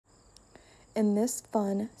In this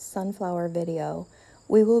fun sunflower video,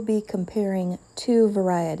 we will be comparing two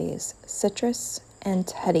varieties, Citrus and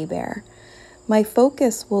Teddy Bear. My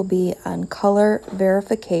focus will be on color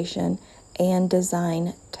verification and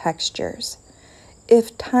design textures.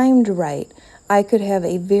 If timed right, I could have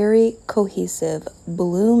a very cohesive,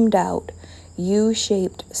 bloomed out,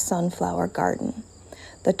 U-shaped sunflower garden.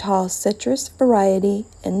 The tall citrus variety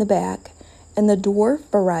in the back and the dwarf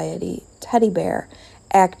variety, Teddy Bear,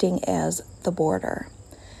 acting as the border.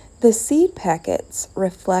 The seed packets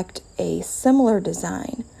reflect a similar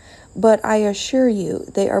design, but I assure you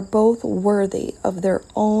they are both worthy of their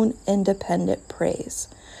own independent praise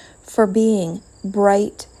for being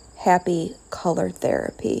bright, happy color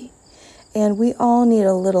therapy. And we all need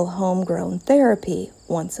a little homegrown therapy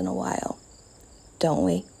once in a while, don't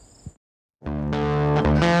we?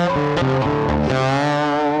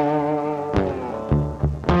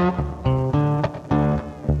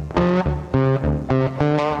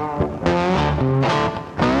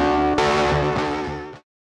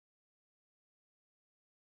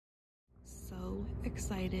 So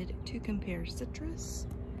excited to compare Citrus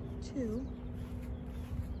to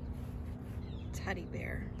Teddy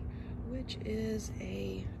Bear, which is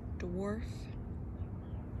a dwarf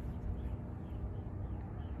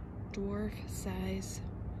size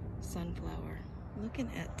sunflower. Looking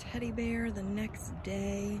at Teddy Bear the next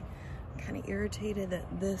day, kind of irritated that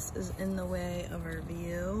this is in the way of our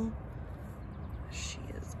view. She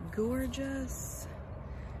is gorgeous.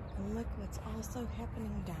 And look what's also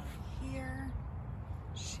happening down here.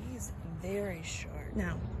 She's very short.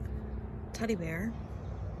 Now, Teddy Bear,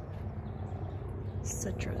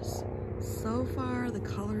 Citrus. So far, the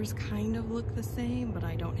colors kind of look the same, but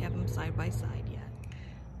I don't have them side by side yet.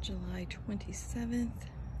 July 27th,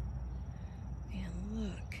 and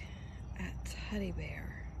look at Teddy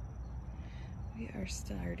Bear. We are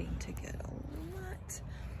starting to get a lot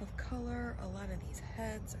of color. A lot of these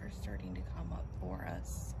heads are starting to come up for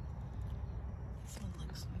us. This one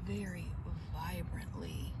looks very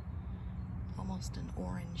vibrantly, almost an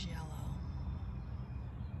orange yellow.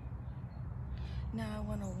 Now I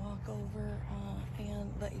want to walk over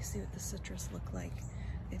and let you see what the citrus look like.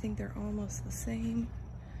 I think they're almost the same.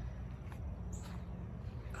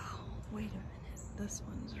 Oh, wait a minute. This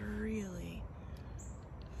one's really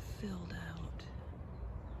filled out.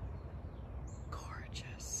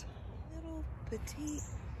 Gorgeous. Little petite,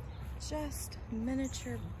 just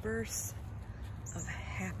miniature bursts of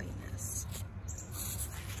happiness.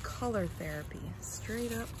 Color therapy,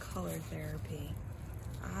 straight up color therapy.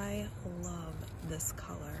 I love this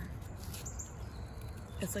color.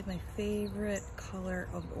 It's like my favorite color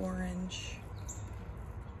of orange.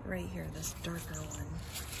 Right here, this darker one.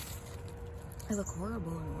 I look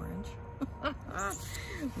horrible in orange.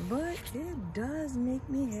 But it does make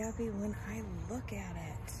me happy when I look at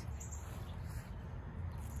it.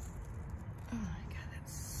 Oh my God,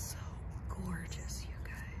 that's so gorgeous, you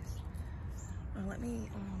guys. Let me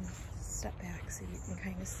step back so you can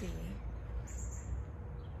kind of see.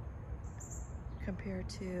 Compared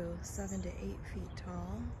to 7 to 8 feet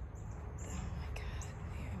tall. Oh my God,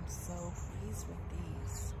 I am so pleased with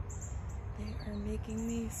these. They are making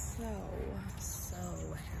me so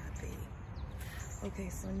happy. Okay,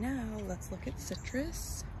 so now let's look at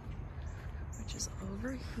Citrus, which is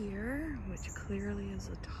over here, which clearly is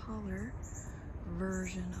a taller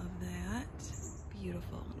version of that.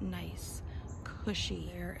 Beautiful, nice, cushy.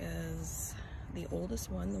 There is the oldest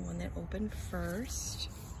one, the one that opened first.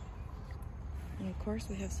 And of course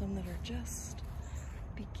we have some that are just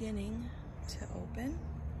beginning to open.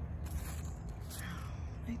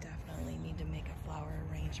 I definitely need to make a flower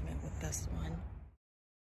arrangement with this one.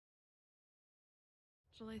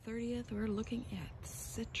 July 30th, we're looking at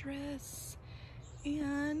Citrus,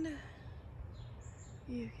 and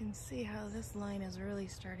you can see how this line is really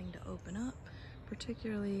starting to open up,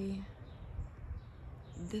 particularly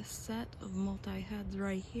this set of multi-heads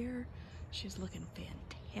right here. She's looking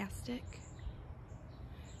fantastic.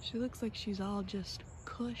 She looks like she's all just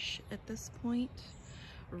cush at this point,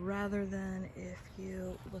 rather than if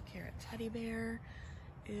you look here at Teddy Bear,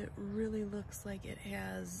 it really looks like it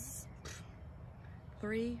has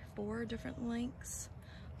 3-4 different lengths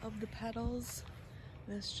of the petals.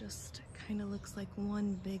 This just kind of looks like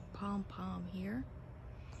one big pom-pom here,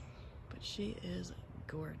 but she is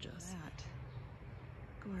gorgeous.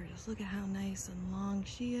 Gorgeous. Look at how nice and long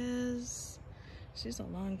she is. She's a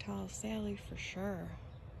long, tall Sally for sure.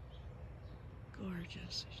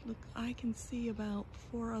 Gorgeous. Look, I can see about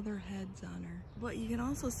 4 other heads on her. But you can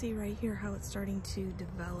also see right here how it's starting to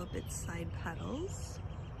develop its side petals.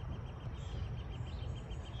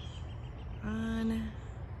 On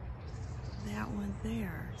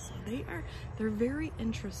there. So they're very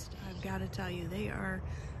interesting. I've got to tell you, they are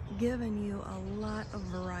giving you a lot of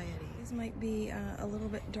variety. These might be a little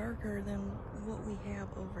bit darker than what we have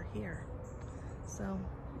over here. So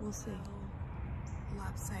we'll see.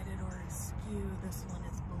 Lopsided or askew this one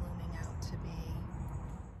is blooming out to be.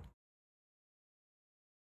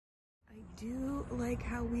 I do like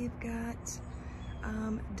how we've got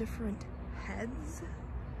different heads.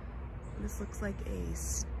 This looks like a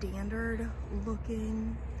standard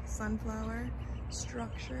looking sunflower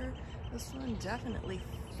structure. This one definitely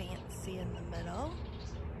fancy in the middle.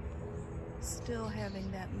 Still having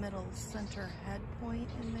that middle center head point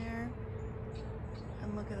in there.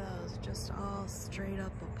 And look at those, just all straight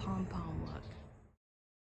up a pom-pom look.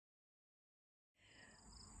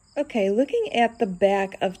 Okay, looking at the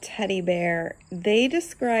back of Teddy Bear, they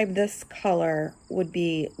describe this color would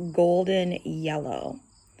be golden yellow.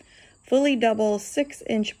 Fully double,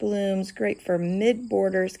 6-inch blooms, great for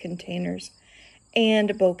mid-borders, containers,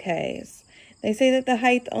 and bouquets. They say that the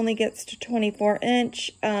height only gets to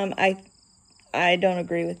 24-inch. I don't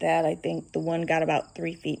agree with that. I think the one got about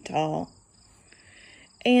 3 feet tall.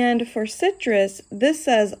 And for citrus, this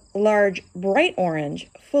says large, bright orange,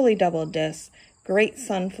 fully double disc, great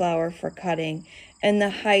sunflower for cutting, and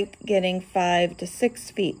the height getting 5 to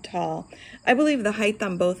 6 feet tall. I believe the height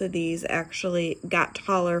on both of these actually got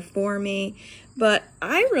taller for me, but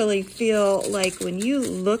I really feel like when you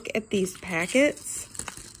look at these packets,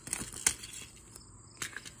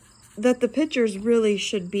 that the pictures really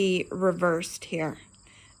should be reversed here.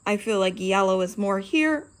 I feel like yellow is more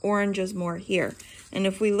here, orange is more here. And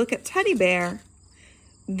if we look at Teddy Bear,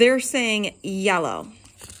 they're saying yellow.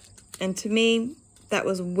 And to me, that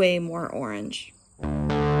was way more orange.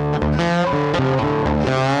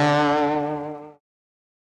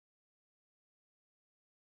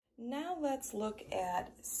 Now let's look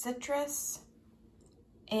at citrus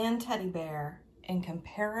and Teddy Bear in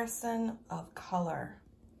comparison of color.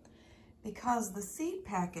 Because the seed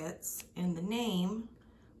packets and the name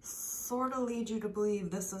sort of lead you to believe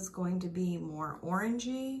this is going to be more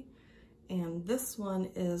orangey, and this one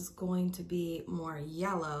is going to be more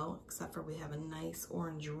yellow, except for we have a nice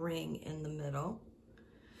orange ring in the middle.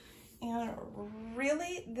 And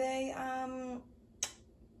really, they kind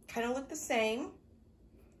of look the same.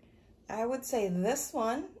 I would say this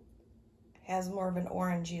one has more of an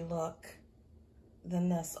orangey look than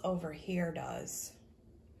this over here does.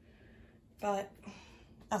 But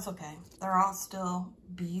that's okay. They're all still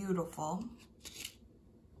beautiful.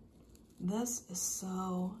 This is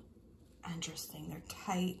so interesting. They're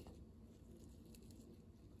tight.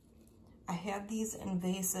 I have these in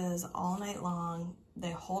vases all night long.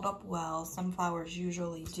 They hold up well. Sunflowers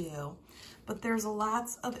usually do. But there's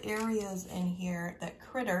lots of areas in here that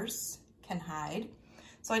critters can hide.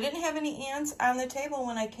 So I didn't have any ants on the table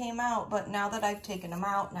when I came out, but now that I've taken them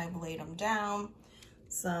out and I've laid them down,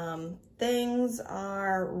 some things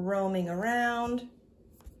are roaming around.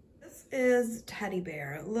 This is Teddy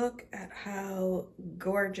Bear. Look at how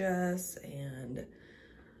gorgeous and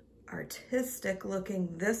artistic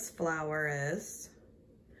looking this flower is.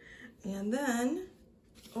 And then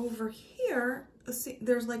over here, see,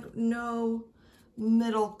 there's like no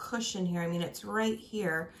middle cushion here. I mean, it's right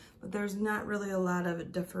here, but there's not really a lot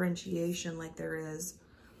of differentiation like there is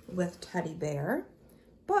with Teddy Bear.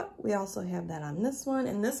 But we also have that on this one,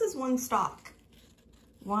 and this is one stalk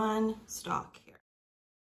here.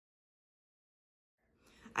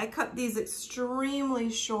 I cut these extremely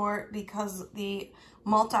short because the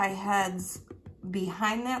multi-heads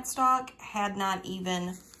behind that stalk had not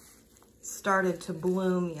even started to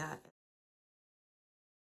bloom yet.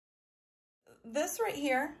 This right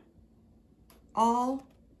here, all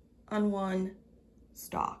on one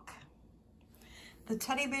stalk. The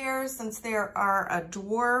Teddy Bears, since they are a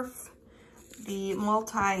dwarf, the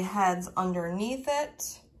multi-heads underneath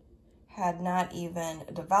it had not even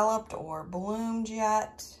developed or bloomed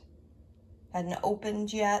yet, hadn't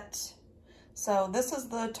opened yet. So this is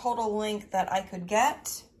the total length that I could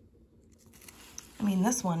get. I mean,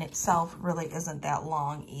 this one itself really isn't that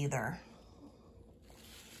long either.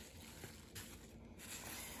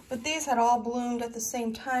 But these had all bloomed at the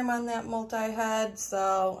same time on that multi-head,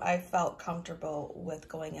 so I felt comfortable with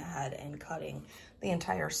going ahead and cutting the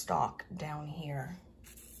entire stalk down here.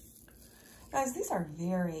 Guys, these are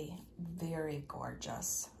very, very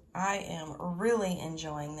gorgeous. I am really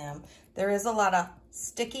enjoying them. There is a lot of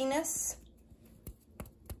stickiness.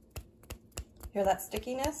 Hear that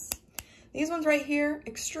stickiness? These ones right here,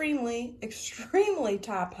 extremely, extremely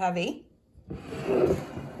top heavy.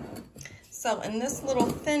 So in this little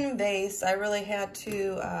thin vase, I really had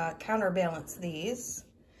to counterbalance these.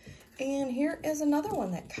 And here is another one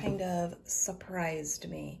that kind of surprised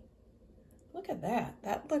me. Look at that.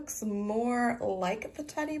 That looks more like the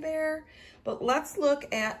teddy bear, but let's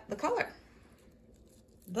look at the color.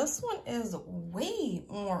 This one is way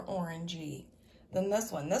more orangey than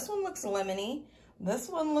this one. This one looks lemony. This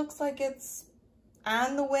one looks like it's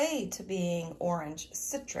on the way to being orange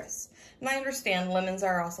citrus. And I understand lemons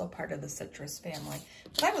are also part of the citrus family,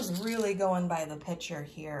 but I was really going by the picture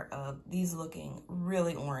here of these looking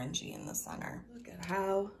really orangey in the center. Look at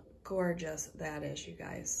how gorgeous that is, you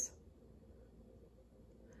guys.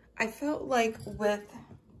 I felt like with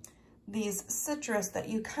these citrus that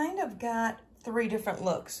you kind of got three different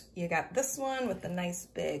looks. You got this one with the nice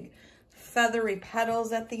big feathery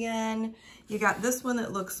petals at the end. You got this one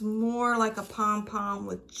that looks more like a pom-pom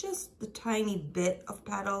with just the tiny bit of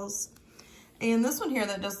petals. And this one here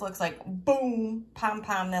that just looks like boom,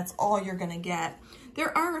 pom-pom, that's all you're gonna get.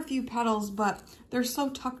 There are a few petals, but they're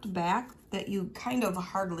so tucked back that you kind of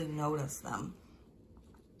hardly notice them.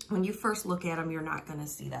 When you first look at them, you're not gonna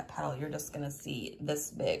see that petal. You're just gonna see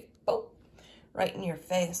this big, oh, right in your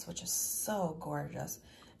face, which is so gorgeous.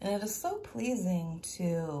 And it is so pleasing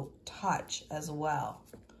to touch as well.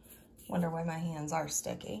 Wonder why my hands are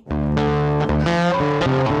sticky.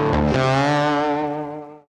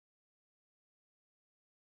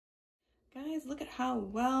 Guys, look at how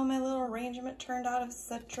well my little arrangement turned out of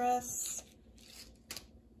citrus.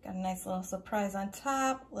 Got a nice little surprise on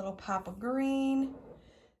top, little pop of green.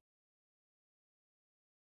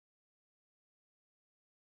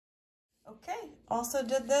 Okay, also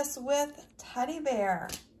did this with teddy bear.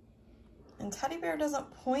 And teddy bear doesn't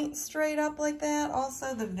point straight up like that.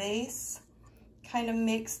 Also the vase kind of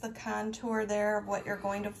makes the contour there of what you're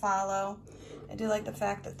going to follow. I do like the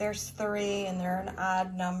fact that there's 3 and they're an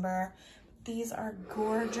odd number. These are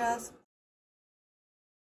gorgeous.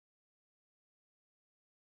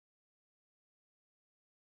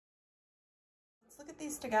 Let's look at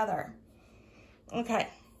these together. Okay.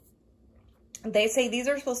 They say these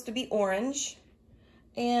are supposed to be orange,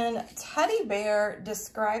 and teddy bear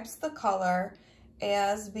describes the color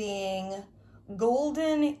as being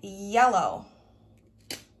golden yellow.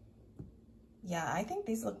 Yeah, I think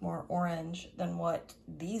these look more orange than what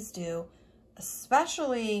these do,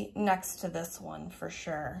 especially next to this one for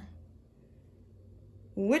sure.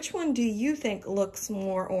 Which one do you think looks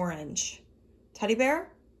more orange? Teddy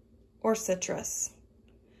bear or citrus?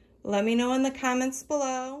 Let me know in the comments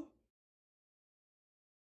below.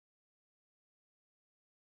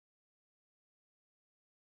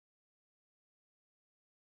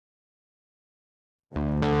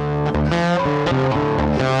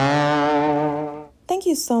 Thank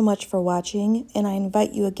you so much for watching, and I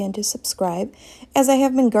invite you again to subscribe, as I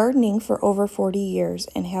have been gardening for over 40 years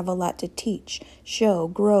and have a lot to teach, show,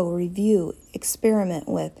 grow, review, experiment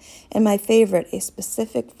with, and my favorite, a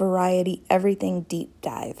specific variety everything deep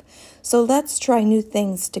dive. So let's try new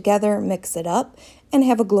things together, mix it up, and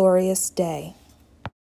have a glorious day.